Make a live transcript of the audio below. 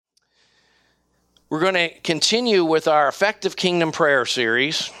We're going to continue with our Effective Kingdom Prayer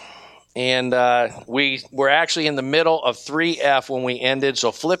series, and we're actually in the middle of 3F when we ended,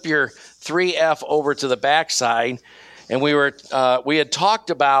 so flip your 3F over to the back side, and we had talked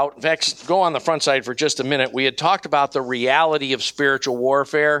about, in fact, go on the front side for just a minute, we had talked about the reality of spiritual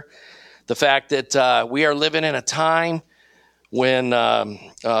warfare, the fact that we are living in a time when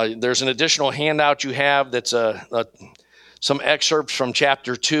there's an additional handout you have that's some excerpts from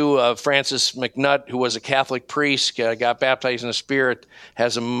chapter 2 of Francis McNutt, who was a Catholic priest, got baptized in the Spirit,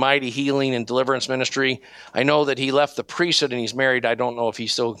 has a mighty healing and deliverance ministry. I know that he left the priesthood and he's married. I don't know if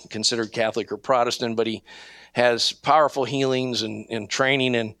he's still considered Catholic or Protestant, but he has powerful healings and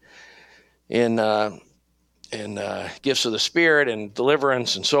training in gifts of the Spirit and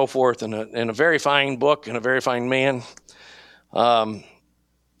deliverance and so forth, and a very fine book and a very fine man.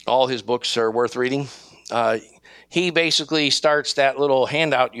 All his books are worth reading. He basically starts that little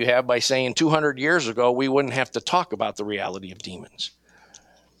handout you have by saying 200 years ago, we wouldn't have to talk about the reality of demons.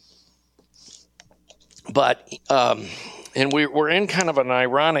 But, and we're in kind of an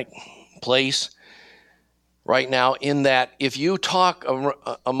ironic place right now in that if you talk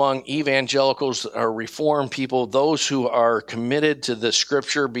among evangelicals or Reformed people, those who are committed to the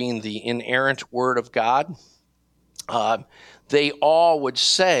Scripture being the inerrant Word of God, they all would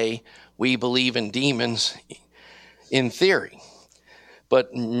say, we believe in demons in theory. But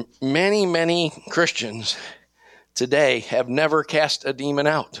many, many Christians today have never cast a demon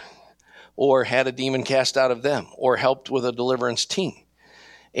out or had a demon cast out of them or helped with a deliverance team.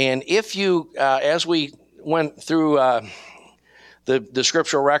 And if you, as we went through the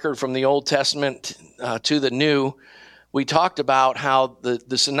scriptural record from the Old Testament to the New, we talked about how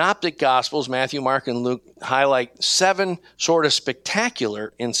the synoptic Gospels, Matthew, Mark, and Luke, highlight 7 sort of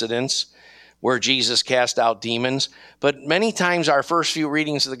spectacular incidents where Jesus cast out demons. But many times our first few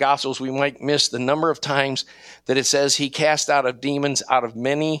readings of the Gospels, we might miss the number of times that it says he cast out of demons out of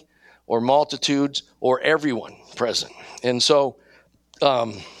many or multitudes or everyone present. And so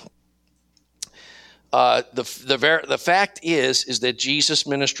the fact is that Jesus'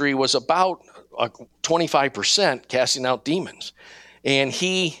 ministry was about 25% casting out demons. And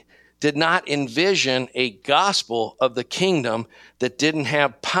he did not envision a gospel of the kingdom that didn't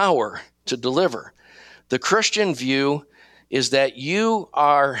have power to deliver. The Christian view is that you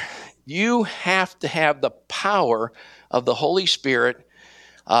have to have the power of the Holy Spirit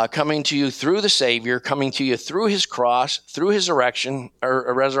coming to you through the Savior, coming to you through his cross, through his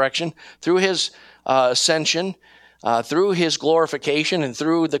resurrection, through his ascension, through his glorification, and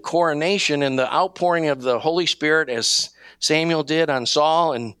through the coronation and the outpouring of the Holy Spirit, as Samuel did on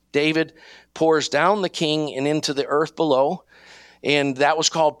Saul, and David pours down the king and into the earth below. And that was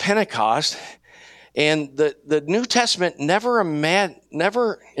called Pentecost. And the New Testament never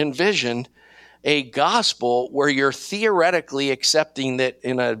envisioned a gospel where you're theoretically accepting that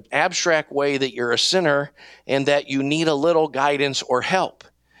in an abstract way that you're a sinner and that you need a little guidance or help.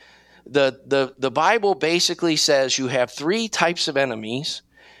 The Bible basically says you have 3 types of enemies,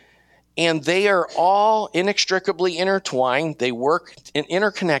 and they are all inextricably intertwined. They work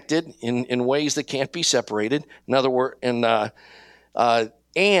interconnected in ways that can't be separated. In other words,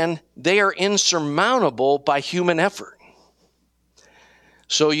 and they are insurmountable by human effort.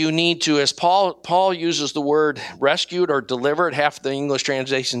 So you need to, as Paul uses the word rescued or delivered, half the English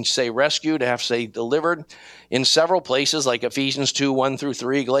translations say rescued, half say delivered. In several places, like Ephesians 2, 1 through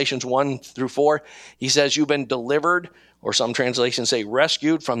 3, Galatians 1 through 4, he says you've been delivered, or some translations say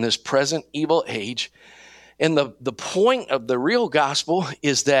rescued from this present evil age. And the point of the real gospel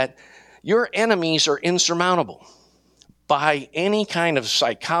is that your enemies are insurmountable by any kind of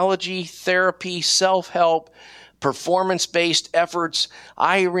psychology, therapy, self-help, performance-based efforts.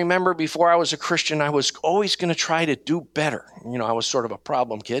 I remember before I was a Christian, I was always going to try to do better. I was sort of a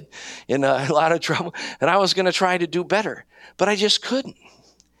problem kid in a lot of trouble, and I was going to try to do better, but I just couldn't.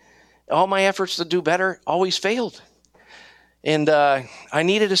 All my efforts to do better always failed, and I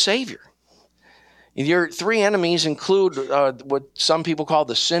needed a Savior. Your 3 enemies include what some people call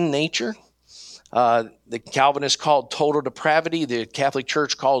the sin nature. The Calvinists called total depravity. The Catholic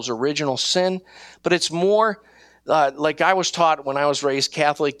Church calls original sin. But it's more like I was taught when I was raised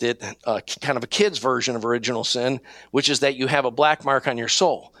Catholic, that kind of a kid's version of original sin, which is that you have a black mark on your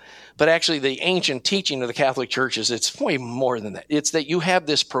soul. But actually the ancient teaching of the Catholic Church is it's way more than that. It's that you have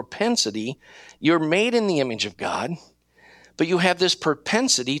this propensity. You're made in the image of God, but you have this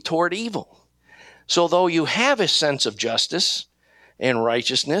propensity toward evil. So though you have a sense of justice and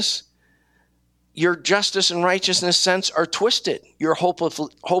righteousness, your justice and righteousness sense are twisted. You're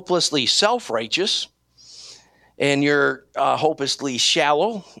hopelessly self-righteous, and you're hopelessly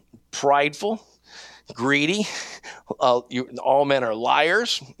shallow, prideful, greedy. All men are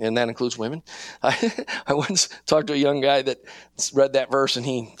liars, and that includes women. I once talked to a young guy that read that verse, and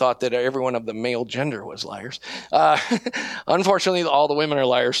he thought that everyone of the male gender was liars. Unfortunately, all the women are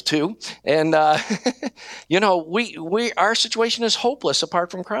liars too. And our situation is hopeless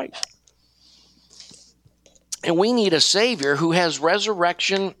apart from Christ, and we need a Savior who has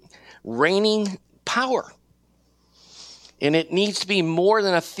resurrection, reigning power. And it needs to be more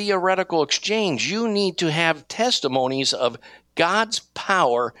than a theoretical exchange. You need to have testimonies of God's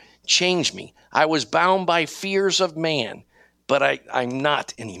power change me. I was bound by fears of man, but I'm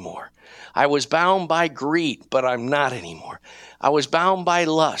not anymore. I was bound by greed, but I'm not anymore. I was bound by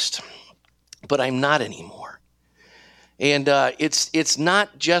lust, but I'm not anymore. And it's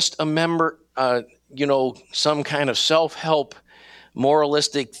not just some kind of self-help,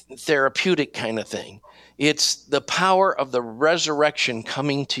 moralistic, therapeutic kind of thing. It's the power of the resurrection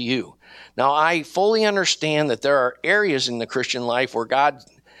coming to you. Now, I fully understand that there are areas in the Christian life where God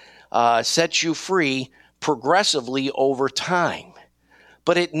sets you free progressively over time.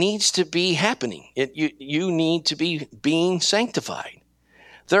 But it needs to be happening. You need to be being sanctified.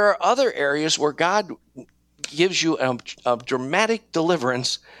 There are other areas where God gives you a dramatic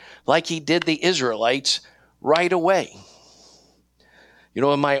deliverance like he did the Israelites right away.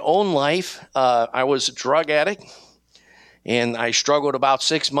 In my own life, I was a drug addict, and I struggled about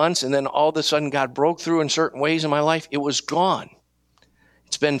 6 months, and then all of a sudden God broke through in certain ways in my life. It was gone.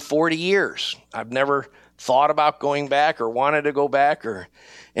 It's been 40 years. I've never thought about going back or wanted to go back or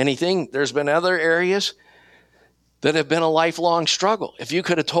anything. There's been other areas that have been a lifelong struggle. If you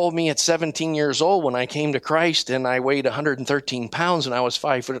could have told me at 17 years old when I came to Christ and I weighed 113 pounds and I was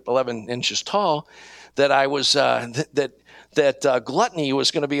 5'11" tall, that I was that gluttony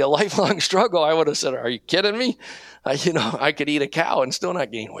was going to be a lifelong struggle, I would have said, "Are you kidding me? I could eat a cow and still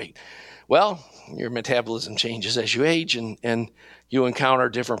not gain weight." Well, your metabolism changes as you age, and you encounter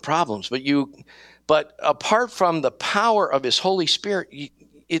different problems. But apart from the power of His Holy Spirit,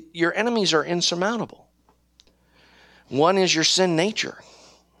 your enemies are insurmountable. One is your sin nature.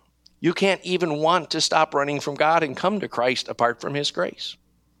 You can't even want to stop running from God and come to Christ apart from His grace.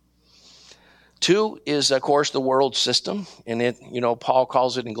 2 is, of course, the world system. And Paul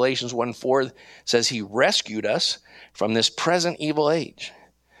calls it in Galatians 1:4, says he rescued us from this present evil age.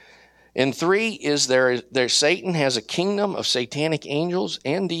 And 3 is there Satan has a kingdom of satanic angels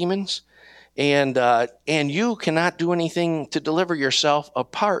and demons. And you cannot do anything to deliver yourself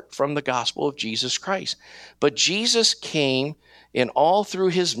apart from the gospel of Jesus Christ. But Jesus came, and all through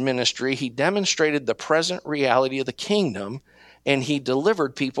his ministry, he demonstrated the present reality of the kingdom, and he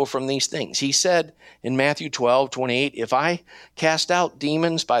delivered people from these things. He said in Matthew 12:28, "If I cast out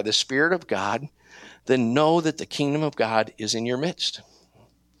demons by the Spirit of God, then know that the kingdom of God is in your midst."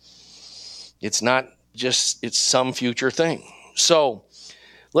 It's not just, it's some future thing. So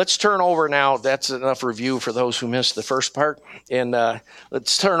let's turn over now. That's enough review for those who missed the first part. And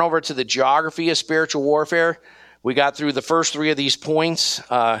let's turn over to the geography of spiritual warfare. We got through the first 3 of these points.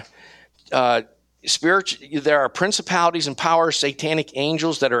 There are principalities and powers, satanic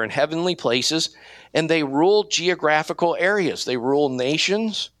angels that are in heavenly places, and they rule geographical areas. They rule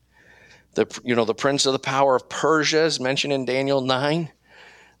nations. The prince of the power of Persia is mentioned in Daniel 9.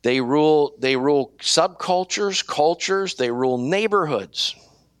 They rule subcultures, cultures. They rule neighborhoods.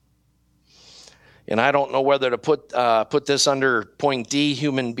 And I don't know whether to put this under point D,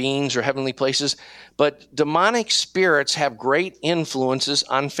 human beings or heavenly places, but demonic spirits have great influences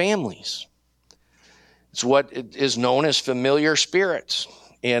on families. It's what is known as familiar spirits.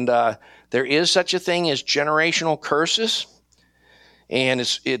 And there is such a thing as generational curses. And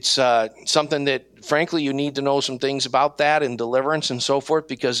it's something that, frankly, you need to know some things about that and deliverance and so forth,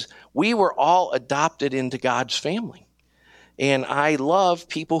 because we were all adopted into God's family. And I love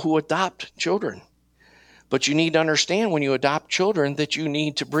people who adopt children. But you need to understand when you adopt children that you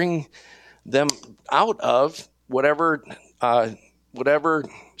need to bring them out of whatever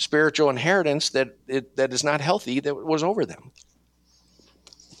spiritual inheritance that is not healthy that was over them,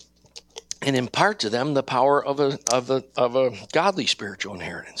 and impart to them the power of a godly spiritual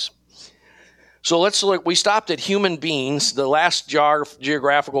inheritance. So let's look. We stopped at human beings, the last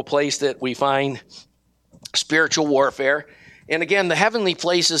geographical place that we find spiritual warfare. And again, the heavenly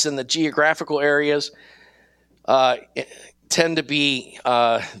places and the geographical areas tend to be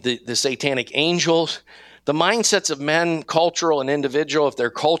the satanic angels. The mindsets of men, cultural and individual. If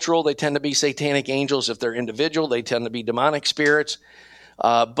they're cultural, they tend to be satanic angels. If they're individual, they tend to be demonic spirits.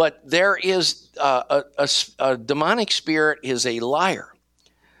 But there is a demonic spirit is a liar,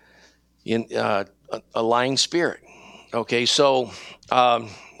 a lying spirit. Okay, so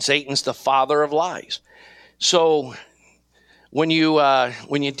Satan's the father of lies. So when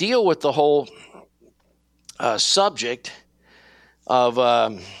you deal with the whole subject of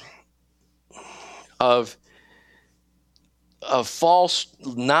false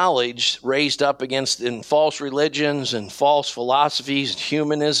knowledge raised up against in false religions and false philosophies and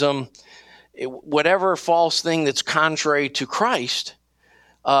humanism, whatever false thing that's contrary to Christ,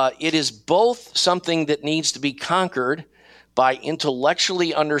 it is both something that needs to be conquered by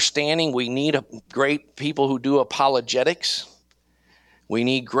intellectually understanding. We need great people who do apologetics. We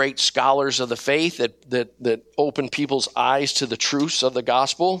need great scholars of the faith that open people's eyes to the truths of the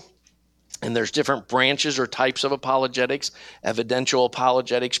gospel. And there's different branches or types of apologetics: evidential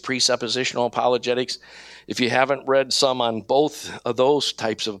apologetics, presuppositional apologetics. If you haven't read some on both of those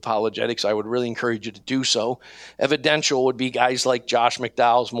types of apologetics, I would really encourage you to do so. Evidential would be guys like Josh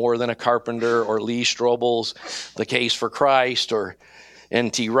McDowell's More Than a Carpenter, or Lee Strobel's The Case for Christ, or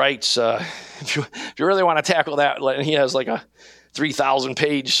N.T. Wright's. If you really want to tackle that, he has like a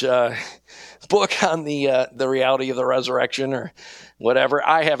 3,000-page book on the reality of the resurrection, or whatever.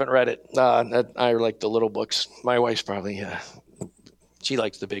 I haven't read it. I like the little books. My wife's probably, she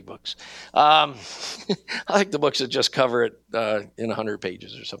likes the big books. I like the books that just cover it in 100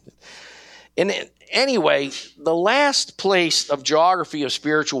 pages or something. And anyway, the last place of geography of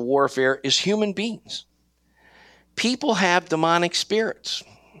spiritual warfare is human beings. People have demonic spirits.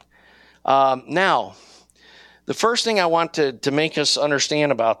 Now, the first thing I want to make us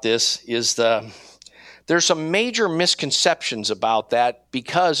understand about this is there's some major misconceptions about that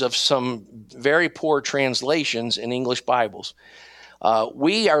because of some very poor translations in English Bibles.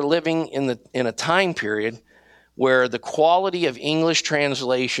 We are living in a time period where the quality of English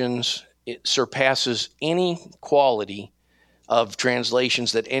translations surpasses any quality of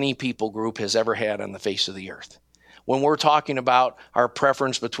translations that any people group has ever had on the face of the earth. When we're talking about our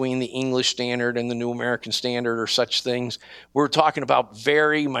preference between the English Standard and the New American Standard or such things, we're talking about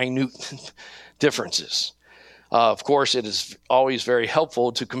very minute differences. Of course, it is always very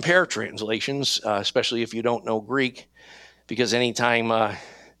helpful to compare translations, especially if you don't know Greek, because anytime a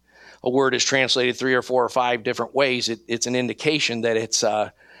word is translated 3 or 4 or 5 different ways, it's an indication that it's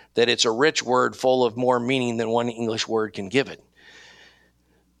a rich word full of more meaning than one English word can give it.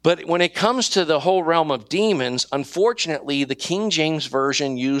 But when it comes to the whole realm of demons, unfortunately, the King James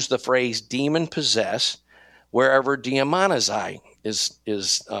Version used the phrase demon possess wherever demonizai is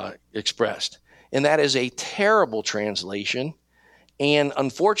expressed. And that is a terrible translation. And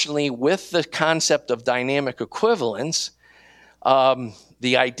unfortunately, with the concept of dynamic equivalence,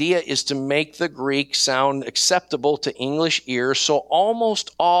 the idea is to make the Greek sound acceptable to English ears. So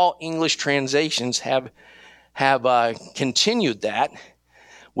almost all English translations have continued that,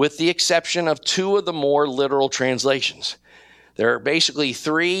 with the exception of 2 of the more literal translations. There are basically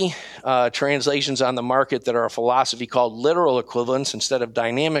 3 translations on the market that are a philosophy called literal equivalence instead of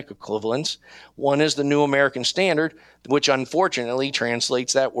dynamic equivalence. One is the New American Standard, which unfortunately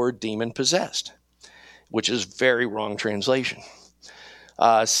translates that word demon possessed, which is very wrong translation.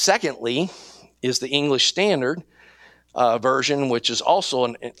 Secondly is the English Standard version, which is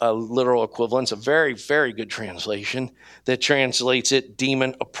also a literal equivalence, a very, very good translation that translates it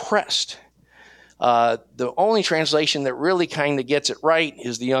demon oppressed. The only translation that really kind of gets it right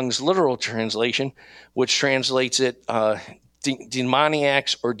is the Young's literal translation, which translates it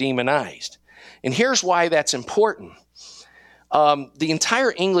demoniacs or demonized. And here's why that's important. The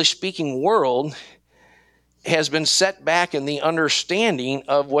entire English-speaking world has been set back in the understanding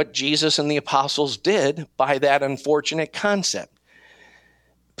of what Jesus and the apostles did by that unfortunate concept.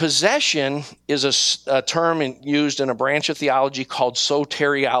 Possession is a term used in a branch of theology called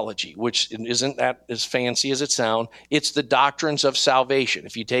soteriology, which isn't that as fancy as it sounds. It's the doctrines of salvation.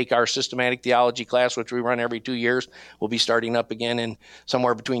 If you take our systematic theology class, which we run every 2 years, we'll be starting up again in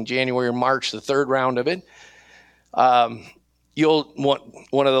somewhere between January and March, the 3rd round of it. You'll want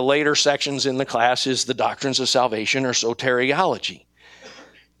one of the later sections in the class is the doctrines of salvation or soteriology.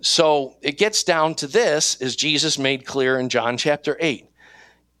 So it gets down to this, as Jesus made clear in John chapter 8.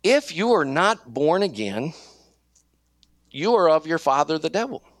 If you are not born again, you are of your father the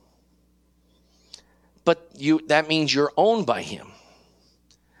devil. But that means you're owned by him.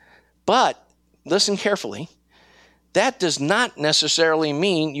 But listen carefully, that does not necessarily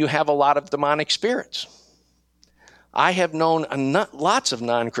mean you have a lot of demonic spirits. I have known lots of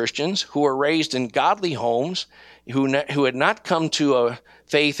non-Christians who were raised in godly homes, who had not come to a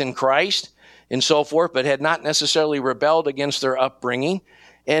faith in Christ and so forth, but had not necessarily rebelled against their upbringing,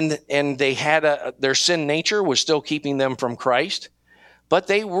 and they had their sin nature was still keeping them from Christ, but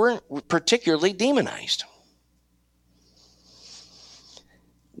they weren't particularly demonized.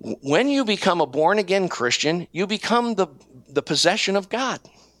 When you become a born-again Christian, you become the possession of God.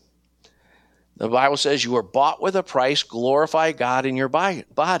 The Bible says you are bought with a price, glorify God in your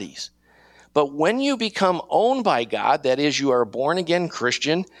bodies. But when you become owned by God, that is, you are a born-again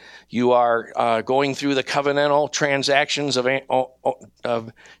Christian, you are going through the covenantal transactions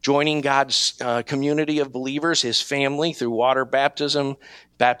of joining God's community of believers, his family, through water baptism,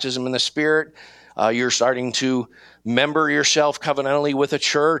 baptism in the Spirit. You're starting to member yourself covenantally with a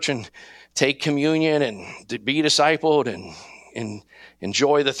church and take communion and to be discipled and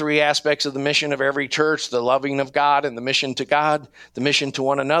enjoy the three aspects of the mission of every church, the loving of God and the mission to God, the mission to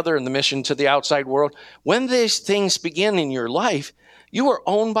one another, and the mission to the outside world. When these things begin in your life, you are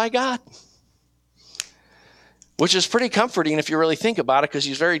owned by God, which is pretty comforting if you really think about it, because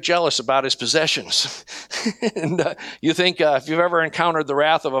he's very jealous about his possessions. And you think if you've ever encountered the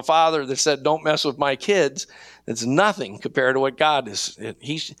wrath of a father that said, don't mess with my kids, it's nothing compared to what God is.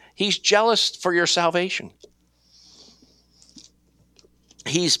 He's jealous for your salvation.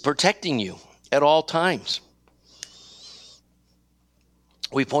 He's protecting you at all times.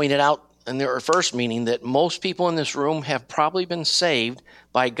 We pointed out in our first meeting that most people in this room have probably been saved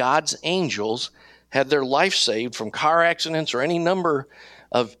by God's angels, had their life saved from car accidents or any number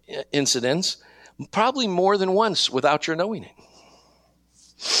of incidents, probably more than once without your knowing it.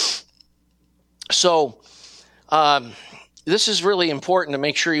 So this is really important to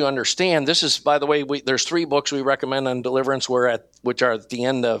make sure you understand. This is, by the way, there's 3 books we recommend on deliverance, which are at the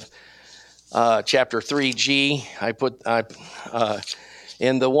end of chapter 3G.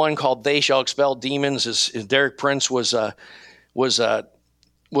 And the one called "They Shall Expel Demons" is Derek Prince was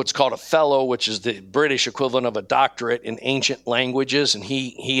what's called a fellow, which is the British equivalent of a doctorate in ancient languages, and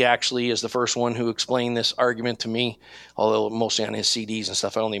he actually is the first one who explained this argument to me, although mostly on his CDs and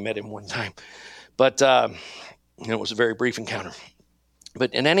stuff. I only met him one time, but it was a very brief encounter.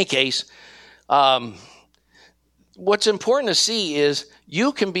 But in any case, what's important to see is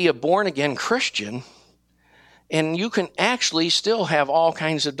you can be a born-again Christian and you can actually still have all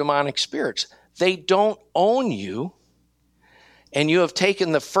kinds of demonic spirits. They don't own you, and you have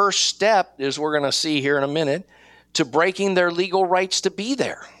taken the first step, as we're going to see here in a minute, to breaking their legal rights to be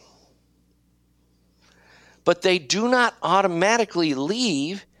there. But they do not automatically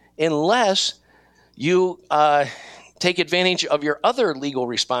leave unless you take advantage of your other legal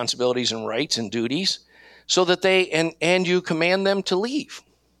responsibilities and rights and duties, so that and you command them to leave.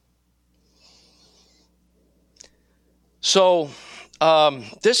 So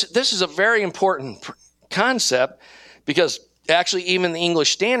this is a very important concept, because actually even the English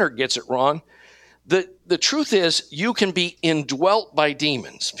Standard gets it wrong. The truth is, you can be indwelt by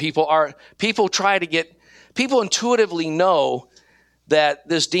demons. People intuitively know that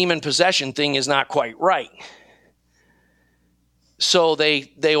this demon possession thing is not quite right. So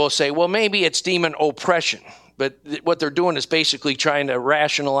they will say, well, maybe it's demon oppression. But what they're doing is basically trying to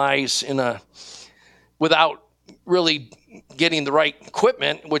rationalize without really getting the right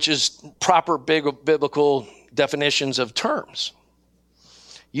equipment, which is proper biblical definitions of terms.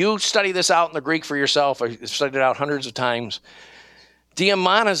 You study this out in the Greek for yourself. I've studied it out hundreds of times.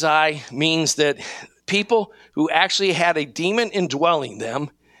 Demonizai means that people who actually had a demon indwelling them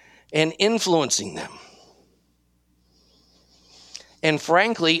and influencing them. And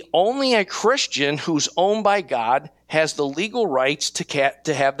frankly, only a Christian who's owned by God has the legal rights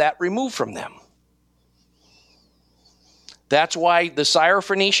to have that removed from them. That's why the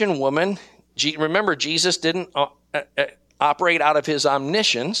Syrophoenician woman, remember, Jesus didn't operate out of his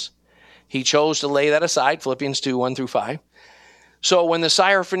omniscience. He chose to lay that aside, Philippians 2, 1 through 5. So when the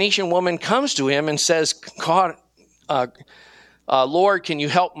Syrophoenician woman comes to him and says, Lord, can you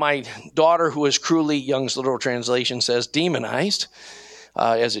help my daughter, who is cruelly, Young's Literal Translation says, demonized,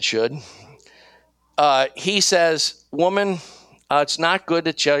 as it should. He says, woman, it's not good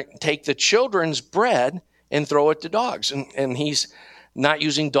to take the children's bread and throw it to dogs. And he's not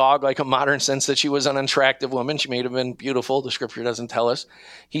using dog like a modern sense that she was an unattractive woman. She may have been beautiful. The scripture doesn't tell us.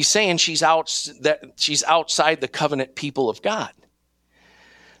 He's saying she's outside the covenant people of God.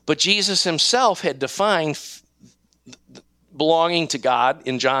 But Jesus himself had defined belonging to God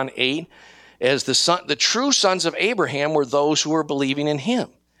in John 8 as the true sons of Abraham were those who were believing in him.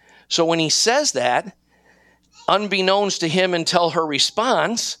 So when he says that, unbeknownst to him until her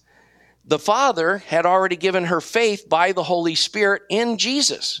response, the Father had already given her faith by the Holy Spirit in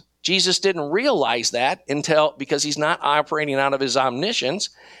Jesus. Jesus didn't realize that because he's not operating out of his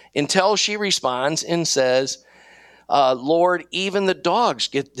omniscience, until she responds and says, Lord, even the dogs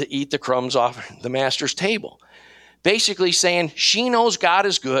get to eat the crumbs off the master's table. Basically saying she knows God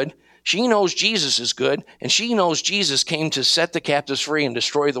is good. She knows Jesus is good, and she knows Jesus came to set the captives free and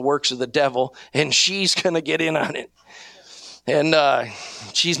destroy the works of the devil, and she's going to get in on it. And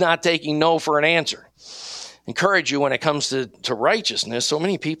she's not taking no for an answer. Encourage you when it comes to righteousness. So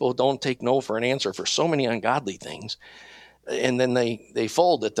many people don't take no for an answer for so many ungodly things. And then they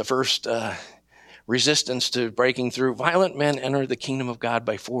fold at the first resistance to breaking through. Violent men enter the kingdom of God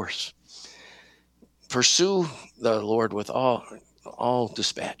by force. Pursue the Lord with all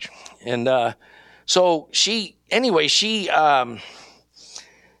dispatch. And so she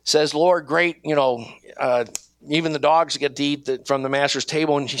says, Lord, great, even the dogs get to eat from the master's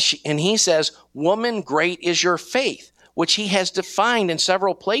table. And he says, woman, great is your faith, which he has defined in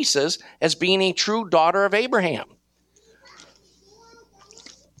several places as being a true daughter of Abraham.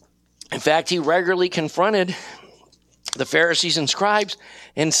 In fact, he regularly confronted the Pharisees and scribes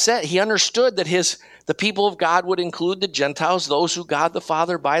and said he understood that the people of God would include the Gentiles, those who God the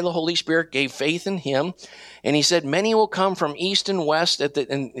Father by the Holy Spirit gave faith in him. And he said, many will come from east and west at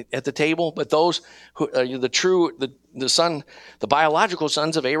the table, but those who the biological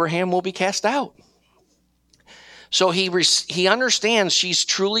sons of Abraham will be cast out. So he understands she's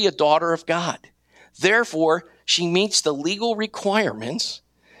truly a daughter of God. Therefore, she meets the legal requirements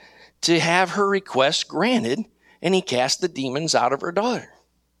to have her request granted, and he cast the demons out of her daughter.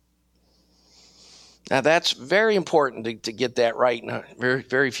 Now that's very important to get that right. Now, very,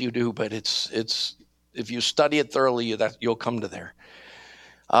 very few do, but it's if you study it thoroughly, you'll come to there.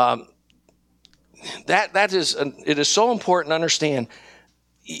 It is so important to understand.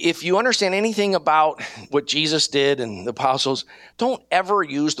 If you understand anything about what Jesus did and the apostles, don't ever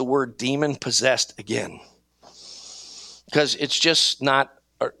use the word demon possessed again, because it's just not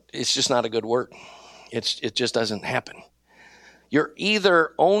a good word. It just doesn't happen. You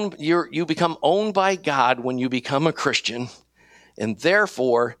become owned by God when you become a Christian, and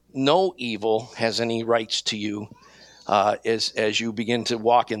therefore no evil has any rights to you as you begin to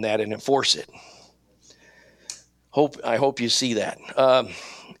walk in that and enforce it. I hope you see that.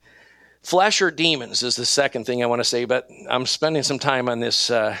 Flesh or demons is the second thing I want to say, but I'm spending some time on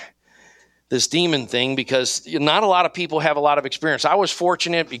this demon thing because not a lot of people have a lot of experience. I was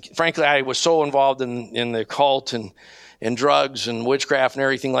fortunate. Frankly, I was so involved in the cult and drugs and witchcraft and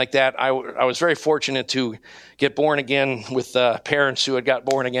everything like that. I was very fortunate to get born again with parents who had got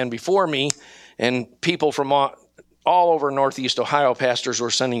born again before me, and people from all over Northeast Ohio, pastors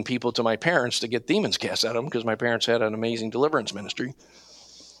were sending people to my parents to get demons cast out of them because my parents had an amazing deliverance ministry.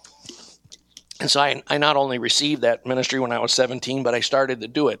 And so I not only received that ministry when I was 17, but I started to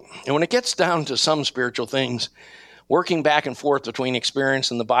do it. And when it gets down to some spiritual things, working back and forth between experience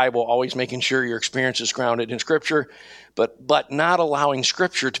and the Bible, always making sure your experience is grounded in Scripture, but not allowing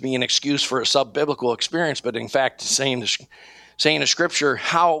Scripture to be an excuse for a sub-biblical experience, but in fact saying to Scripture,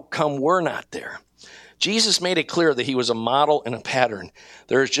 how come we're not there? Jesus made it clear that he was a model and a pattern.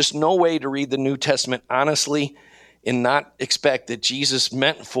 There is just no way to read the New Testament honestly and not expect that Jesus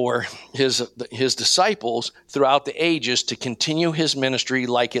meant for his disciples throughout the ages to continue his ministry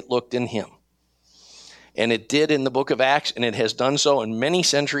like it looked in him. And it did in the book of Acts, and it has done so in many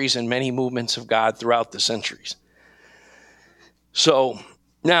centuries and many movements of God throughout the centuries. So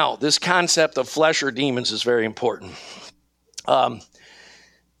now this concept of flesh or demons is very important.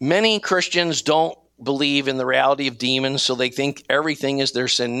 Many Christians don't believe in the reality of demons, so they think everything is their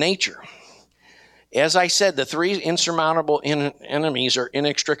sin nature. As I said, the three insurmountable enemies are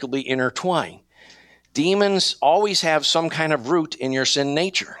inextricably intertwined. Demons always have some kind of root in your sin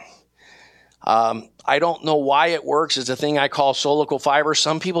nature. I don't know why it works. It's a thing I call solical fiber.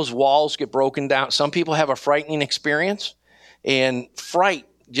 Some people's walls get broken down. Some people have a frightening experience, and fright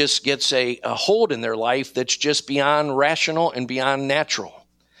just gets a hold in their life that's just beyond rational and beyond natural.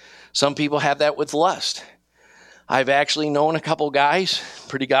 Some people have that with lust. I've actually known a couple guys,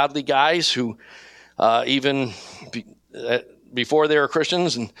 pretty godly guys, who before they were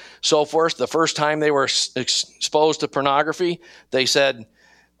Christians and so forth, the first time they were exposed to pornography, they said,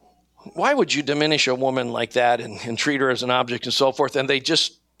 why would you diminish a woman like that and treat her as an object and so forth? And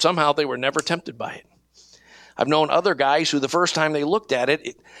somehow they were never tempted by it. I've known other guys who the first time they looked at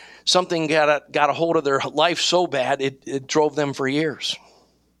it, something got a hold of their life so bad, it drove them for years.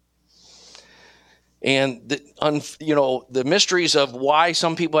 And the mysteries of why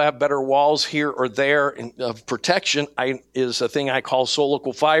some people have better walls here or there of protection is a thing I call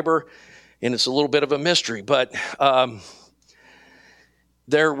solical fiber, and it's a little bit of a mystery. But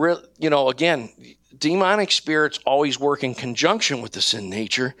again, demonic spirits always work in conjunction with the sin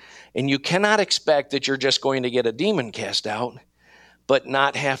nature, and you cannot expect that you're just going to get a demon cast out, but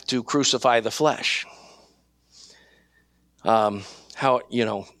not have to crucify the flesh.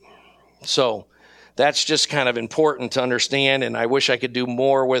 So that's just kind of important to understand, and I wish I could do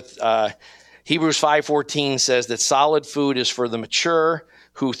more with Hebrews 5:14 says that solid food is for the mature,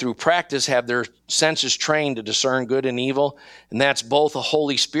 who through practice have their senses trained to discern good and evil. And that's both a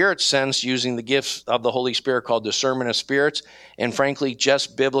Holy Spirit sense using the gifts of the Holy Spirit called discernment of spirits, and frankly,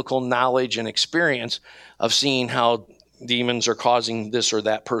 just biblical knowledge and experience of seeing how demons are causing this or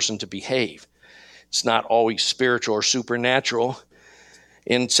that person to behave. It's not always spiritual or supernatural.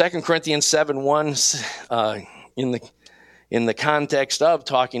 In 2 Corinthians 7:1, in the context of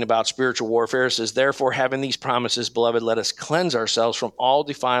talking about spiritual warfare, it says, therefore, having these promises, beloved, let us cleanse ourselves from all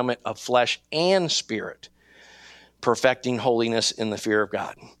defilement of flesh and spirit, perfecting holiness in the fear of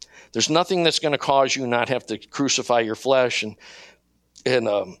God. There's nothing that's going to cause you not have to crucify your flesh. And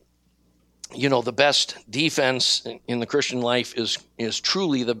the best defense in the Christian life is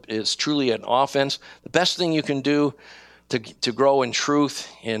truly an offense. The best thing you can do to grow in truth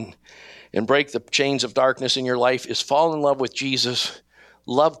and break the chains of darkness in your life is fall in love with Jesus,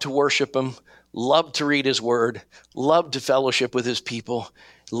 love to worship him, love to read his word, love to fellowship with his people,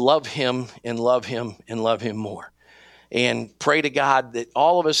 love him and love him and love him more. And pray to God that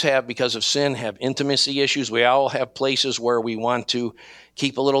all of us have, because of sin, have intimacy issues. We all have places where we want to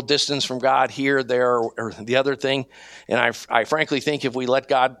keep a little distance from God here, there, or the other thing. And I frankly think if we let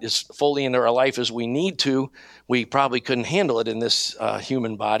God as fully into our life as we need to, we probably couldn't handle it in this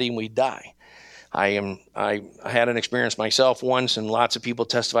human body, and we'd die. I had an experience myself once, and lots of people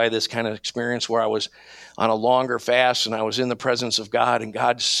testify this kind of experience where I was on a longer fast, and I was in the presence of God, and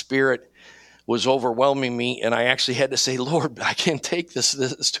God's Spirit was overwhelming me, and I actually had to say, Lord, I can't take this.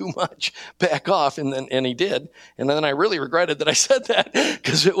 This is too much. Back off. And he did. And then I really regretted that I said that,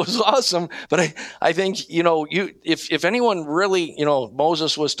 because it was awesome. But I think, if anyone really,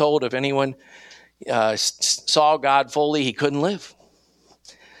 Moses was told if anyone saw God fully, he couldn't live.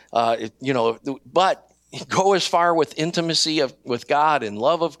 But go as far with intimacy with God and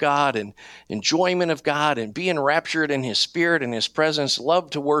love of God and enjoyment of God and be enraptured in his spirit and his presence,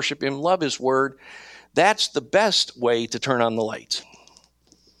 love to worship him, love his word. That's the best way to turn on the lights.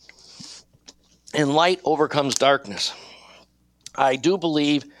 And light overcomes darkness. I do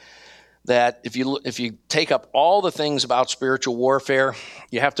believe that if you take up all the things about spiritual warfare,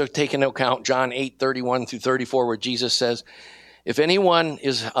 you have to take into account John 8:31 through 34, where Jesus says, if anyone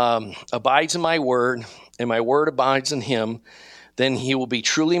abides in my word, and my word abides in him, then he will be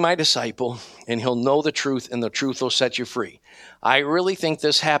truly my disciple, and he'll know the truth, and the truth will set you free. I really think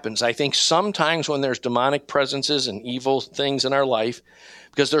this happens. I think sometimes when there's demonic presences and evil things in our life,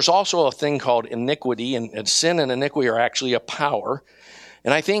 because there's also a thing called iniquity, and sin and iniquity are actually a power.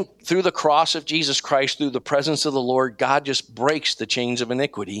 And I think through the cross of Jesus Christ, through the presence of the Lord, God just breaks the chains of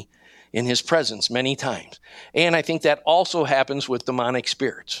iniquity in his presence many times. And I think that also happens with demonic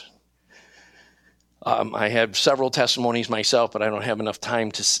spirits. I have several testimonies myself, but I don't have enough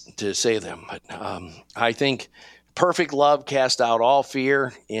time to say them. But I think perfect love casts out all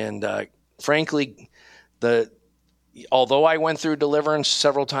fear. And frankly, although I went through deliverance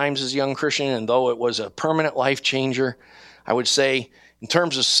several times as a young Christian, and though it was a permanent life changer, I would say in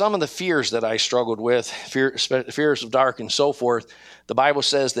terms of some of the fears that I struggled with, fears of dark and so forth, the Bible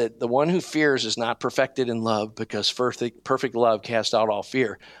says that the one who fears is not perfected in love, because perfect love casts out all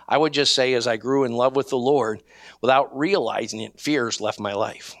fear. I would just say as I grew in love with the Lord, without realizing it, fears left my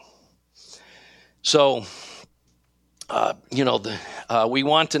life. So, we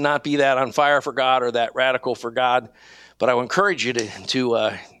want to not be that on fire for God or that radical for God, but I would encourage you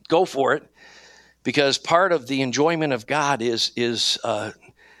to go for it, because part of the enjoyment of God is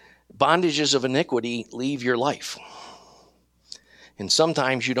bondages of iniquity leave your life. And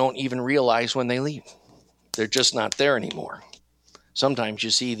sometimes you don't even realize when they leave. They're just not there anymore. Sometimes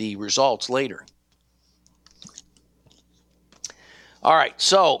you see the results later. All right,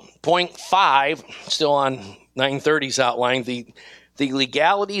 so point 5, still on 930's outline, the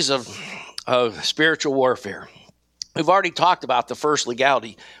legalities of spiritual warfare. We've already talked about the first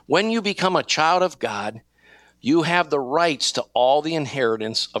legality. When you become a child of God, you have the rights to all the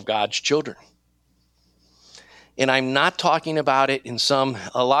inheritance of God's children. And I'm not talking about it in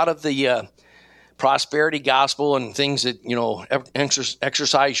a lot of the prosperity gospel and things that,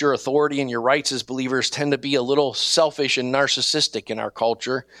 exercise your authority and your rights as believers tend to be a little selfish and narcissistic in our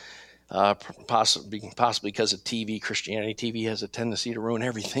culture, possibly because of TV, Christianity. TV has a tendency to ruin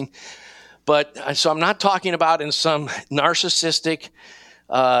everything. But so I'm not talking about in some narcissistic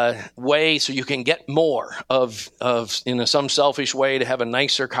way so you can get more of in some selfish way to have a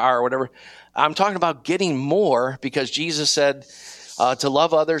nicer car or whatever. I'm talking about getting more because Jesus said, to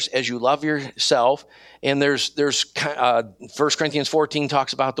love others as you love yourself. And there's 1 Corinthians 14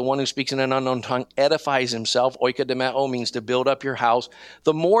 talks about the one who speaks in an unknown tongue edifies himself. Oikodomeo means to build up your house.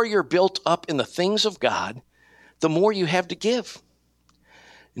 The more you're built up in the things of God, the more you have to give.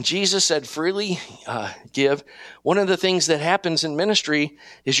 And Jesus said, freely give. One of the things that happens in ministry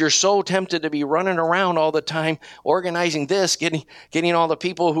is you're so tempted to be running around all the time, organizing this, getting all the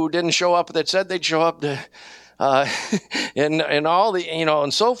people who didn't show up that said they'd show up to, and all the,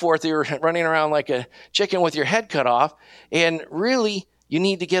 and so forth. You're running around like a chicken with your head cut off. And really, you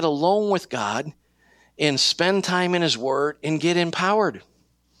need to get alone with God and spend time in his word and get empowered.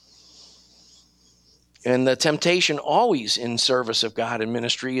 And the temptation always in service of God and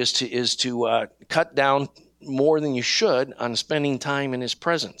ministry is to cut down more than you should on spending time in his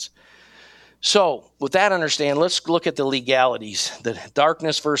presence. So with that understand, let's look at the legalities, the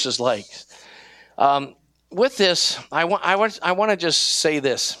darkness versus light. With this, I want to just say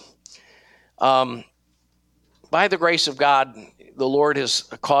this. By the grace of God, the Lord has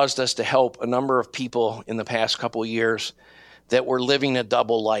caused us to help a number of people in the past couple of years that were living a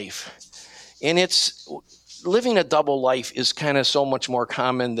double life. And living a double life is kind of so much more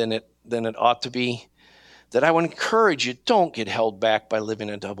common than it ought to be, that I would encourage you, don't get held back by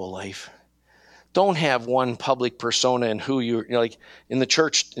living a double life. Don't have one public persona in who you're like in the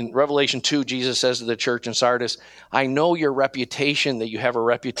church. In Revelation 2, Jesus says to the church in Sardis, I know your reputation, that you have a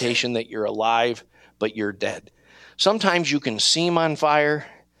reputation that you're alive, but you're dead. Sometimes you can seem on fire.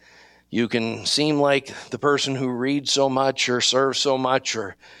 You can seem like the person who reads so much or serves so much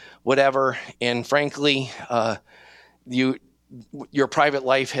or whatever, and frankly, your private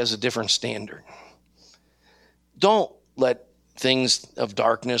life has a different standard. Don't let things of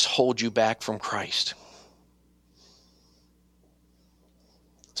darkness hold you back from Christ.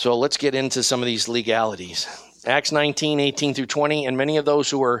 So let's get into some of these legalities. Acts 19, 18 through 20, and many of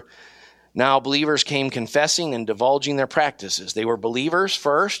those who were now believers came confessing and divulging their practices. They were believers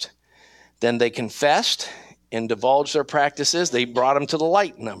first, then they confessed and divulged their practices. They brought them to the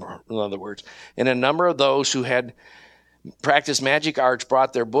light, in other words. And a number of those who had practiced magic arts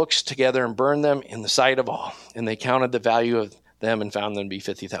brought their books together and burned them in the sight of all. And they counted the value of them and found them to be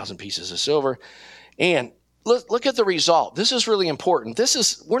 50,000 pieces of silver. And look at the result. This is really important.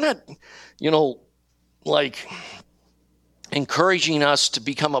 We're not, like encouraging us to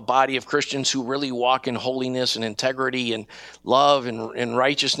become a body of Christians who really walk in holiness and integrity and love and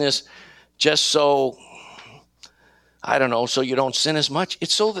righteousness just so, so you don't sin as much.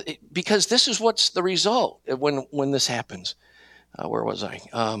 It's because this is what's the result when this happens. Where was I?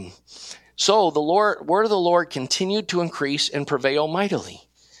 So the word of the Lord continued to increase and prevail mightily.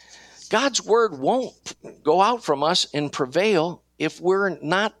 God's word won't go out from us and prevail if we're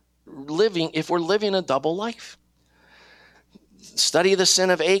living a double life. Study the sin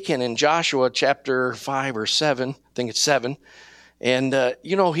of Achan in Joshua chapter 5 or 7. I think it's 7. And,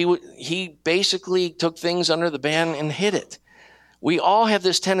 he basically took things under the ban and hid it. We all have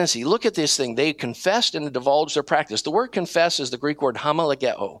this tendency. Look at this thing. They confessed and divulged their practice. The word confess is the Greek word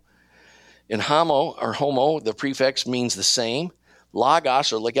homologeo. In homo, the prefix means the same.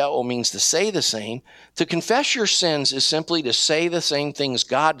 Logos or legeo means to say the same. To confess your sins is simply to say the same things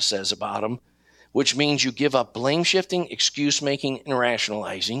God says about them, which means you give up blame shifting, excuse making, and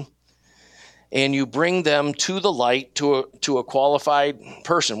rationalizing. And you bring them to the light to a qualified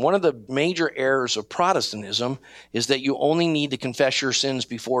person. One of the major errors of Protestantism is that you only need to confess your sins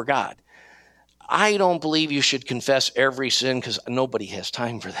before God. I don't believe you should confess every sin because nobody has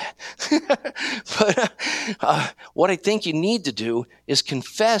time for that. But what I think you need to do is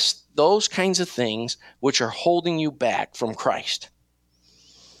confess those kinds of things which are holding you back from Christ.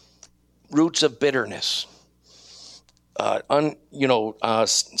 Roots of bitterness.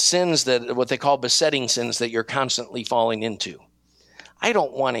 Sins that what they call besetting sins that you're constantly falling into. I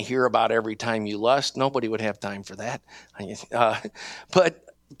don't want to hear about every time you lust. Nobody would have time for that.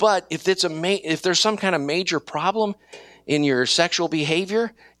 But if if there's some kind of major problem in your sexual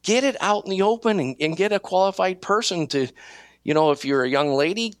behavior, get it out in the open and get a qualified person to, if you're a young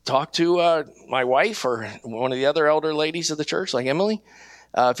lady, talk to my wife or one of the other elder ladies of the church, like Emily.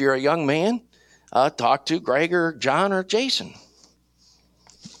 If you're a young man, talk to Greg or John or Jason.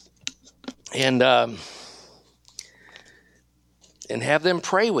 And have them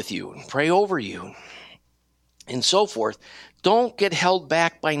pray with you, pray over you, and so forth. Don't get held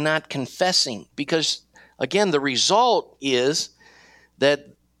back by not confessing, because, again, the result is that,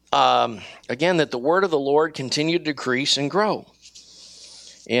 that the word of the Lord continued to decrease and grow.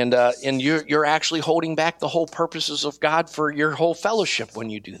 And you're actually holding back the whole purposes of God for your whole fellowship when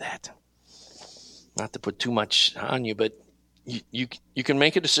you do that. Not to put too much on you, but You can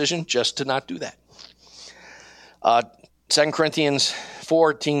make a decision just to not do that. 2 Corinthians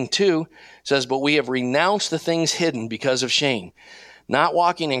 14:2 says, "But we have renounced the things hidden because of shame, not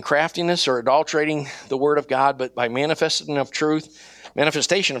walking in craftiness or adulterating the word of God, but by manifestation of truth,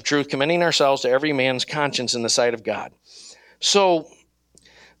 commending ourselves to every man's conscience in the sight of God." So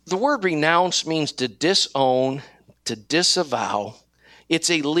the word renounce means to disown, to disavow. It's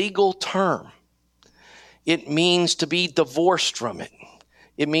a legal term. It means to be divorced from it.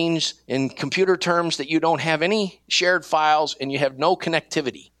 It means, in computer terms, that you don't have any shared files and you have no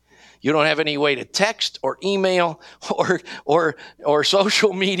connectivity. You don't have any way to text or email or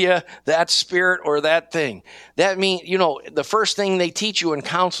social media that spirit or that thing. That means, the first thing they teach you in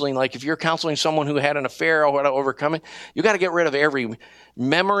counseling, like if you're counseling someone who had an affair or how to overcome it, you got to get rid of every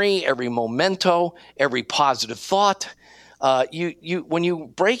memory, every memento, every positive thought. When you're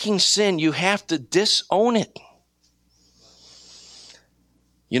breaking sin, you have to disown it.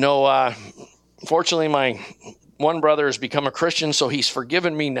 Fortunately, my one brother has become a Christian, so he's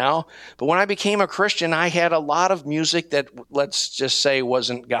forgiven me now. But when I became a Christian, I had a lot of music that, let's just say,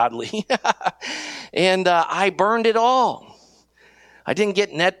 wasn't godly. And I burned it all. I didn't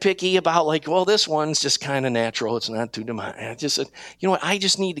get nitpicky about this one's just kind of natural. It's not too demanding. I just said, I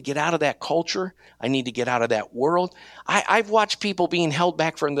just need to get out of that culture. I need to get out of that world. I've watched people being held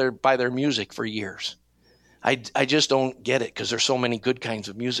back by their music for years. I just don't get it, because there's so many good kinds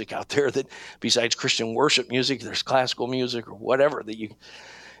of music out there that besides Christian worship music, there's classical music or whatever that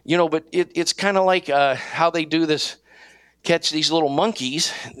but it's kind of like how they do this, catch these little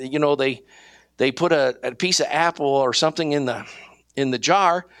monkeys. They put a piece of apple or something in the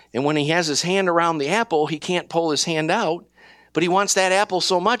jar, and when he has his hand around the apple, he can't pull his hand out, but he wants that apple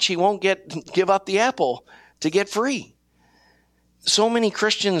so much he won't give up the apple to get free. So many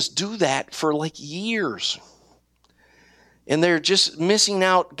Christians do that for years. And they're just missing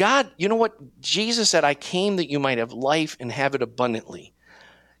out. God, you know what? Jesus said, "I came that you might have life and have it abundantly."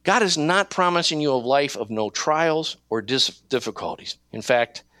 God is not promising you a life of no trials or difficulties. In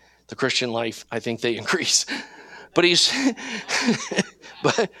fact, the Christian life, I think they increase. But he's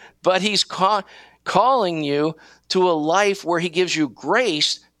but he's calling you to a life where he gives you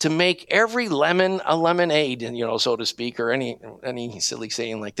grace to make every lemon a lemonade, so to speak, or any silly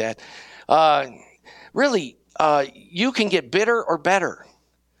saying like that. Really, you can get bitter or better.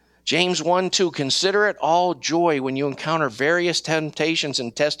 James 1:2, "Consider it all joy when you encounter various temptations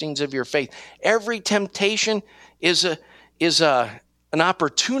and testings of your faith." Every temptation is an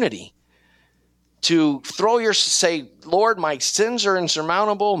opportunity to say, "Lord, my sins are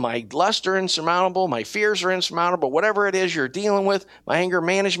insurmountable, my lusts are insurmountable, my fears are insurmountable, whatever it is you're dealing with, my anger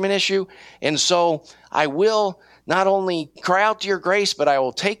management issue. And so I will not only cry out to your grace, but I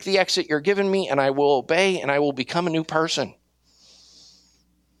will take the exit you're giving me, and I will obey, and I will become a new person."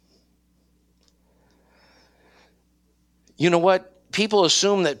 You know what? People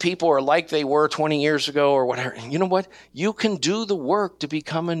assume that people are like they were 20 years ago or whatever. You know what? You can do the work to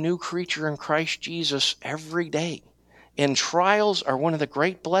become a new creature in Christ Jesus every day. And trials are one of the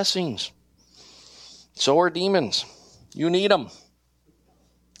great blessings. So are demons. You need them.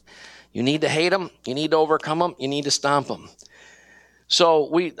 You need to hate them. You need to overcome them. You need to stomp them. So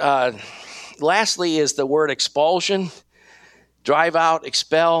lastly is the word expulsion. Drive out,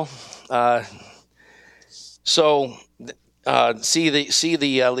 expel. When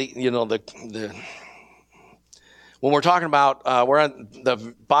we're talking about, we're on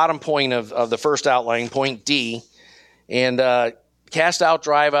the bottom point of the first outline, point D, and cast out,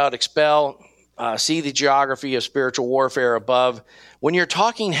 drive out, expel, see the geography of spiritual warfare above. When you're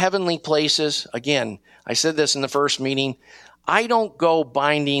talking heavenly places, again, I said this in the first meeting, I don't go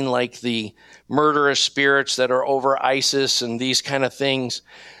binding like the murderous spirits that are over ISIS and these kind of things.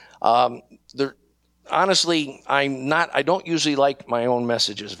 Honestly, I don't usually like my own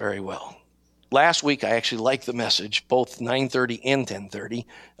messages very well. Last week, I actually liked the message, both 9:30 and 10:30,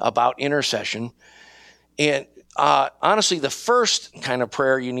 about intercession. And honestly, the first kind of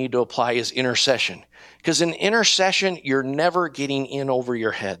prayer you need to apply is intercession. Because in intercession, you're never getting in over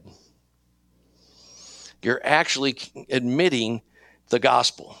your head. You're actually admitting the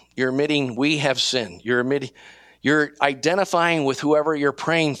gospel. You're admitting we have sinned. You're identifying with whoever you're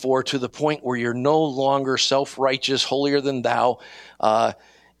praying for to the point where you're no longer self-righteous, holier than thou,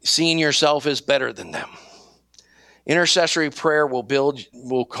 seeing yourself as better than them. Intercessory prayer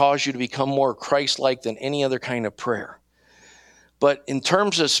will cause you to become more Christ-like than any other kind of prayer. But in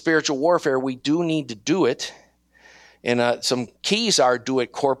terms of spiritual warfare, we do need to do it. And some keys are do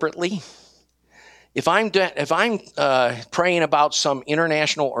it corporately. If I'm praying about some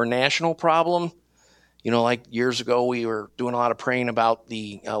international or national problem, Like years ago, we were doing a lot of praying about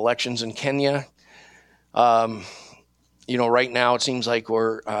the elections in Kenya. Right now it seems like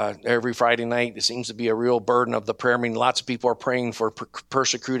we're every Friday night, it seems to be a real burden of the prayer. I mean, lots of people are praying for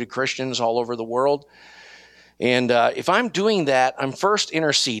persecuted Christians all over the world. And if I'm doing that, I'm first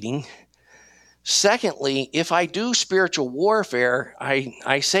interceding. Secondly, if I do spiritual warfare,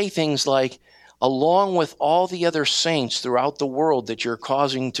 I say things like, along with all the other saints throughout the world that you're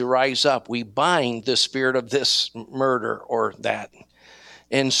causing to rise up, we bind the spirit of this murder or that.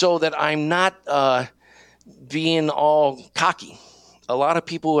 And so that I'm not being all cocky. A lot of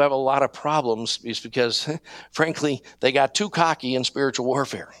people who have a lot of problems is because, frankly, they got too cocky in spiritual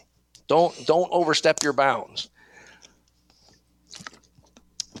warfare. Don't overstep your bounds.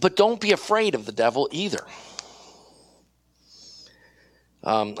 But don't be afraid of the devil either.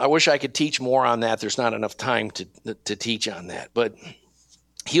 I wish I could teach more on that. There's not enough time to teach on that. But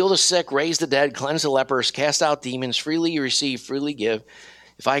heal the sick, raise the dead, cleanse the lepers, cast out demons, freely you receive, freely give.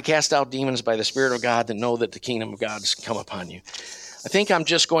 If I cast out demons by the Spirit of God, then know that the kingdom of God has come upon you. I think I'm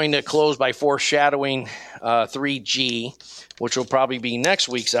just going to close by foreshadowing 3G, which will probably be next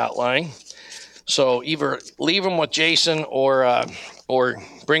week's outline. So either leave them with Jason or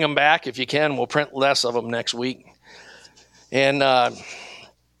bring them back if you can. We'll print less of them next week. And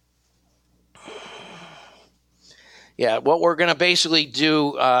what we're going to basically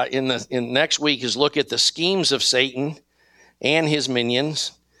do in next week is look at the schemes of Satan and his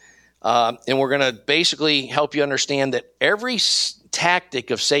minions. And we're going to basically help you understand that every tactic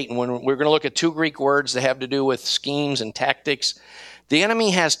of Satan, when we're going to look at 2 Greek words that have to do with schemes and tactics, the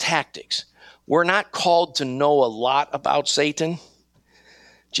enemy has tactics. We're not called to know a lot about Satan.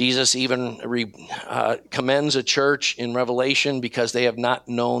 Jesus even commends a church in Revelation because they have not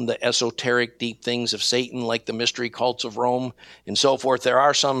known the esoteric deep things of Satan, like the mystery cults of Rome and so forth. There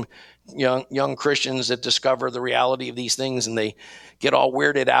are some young Christians that discover the reality of these things and they get all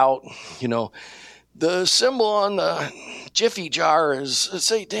weirded out. The symbol on the Jiffy jar is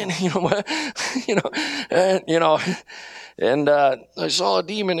Satan. And I saw a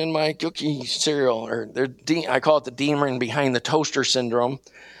demon in my cookie cereal, I call it the demon behind the toaster syndrome.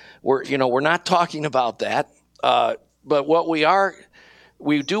 We're not talking about that. But what we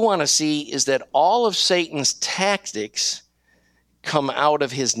do want to see is that all of Satan's tactics come out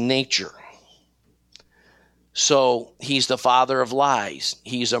of his nature. So he's the father of lies.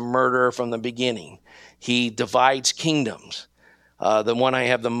 He's a murderer from the beginning. He divides kingdoms. The one I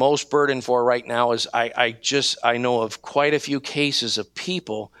have the most burden for right now is I know of quite a few cases of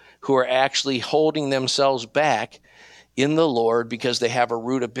people who are actually holding themselves back in the Lord because they have a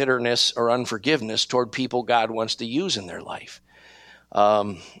root of bitterness or unforgiveness toward people God wants to use in their life.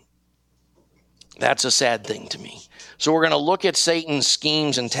 That's a sad thing to me. So we're going to look at Satan's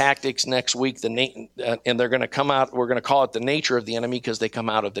schemes and tactics next week, and they're going to come out. We're going to call it the nature of the enemy because they come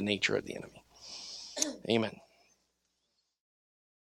out of the nature of the enemy. Amen.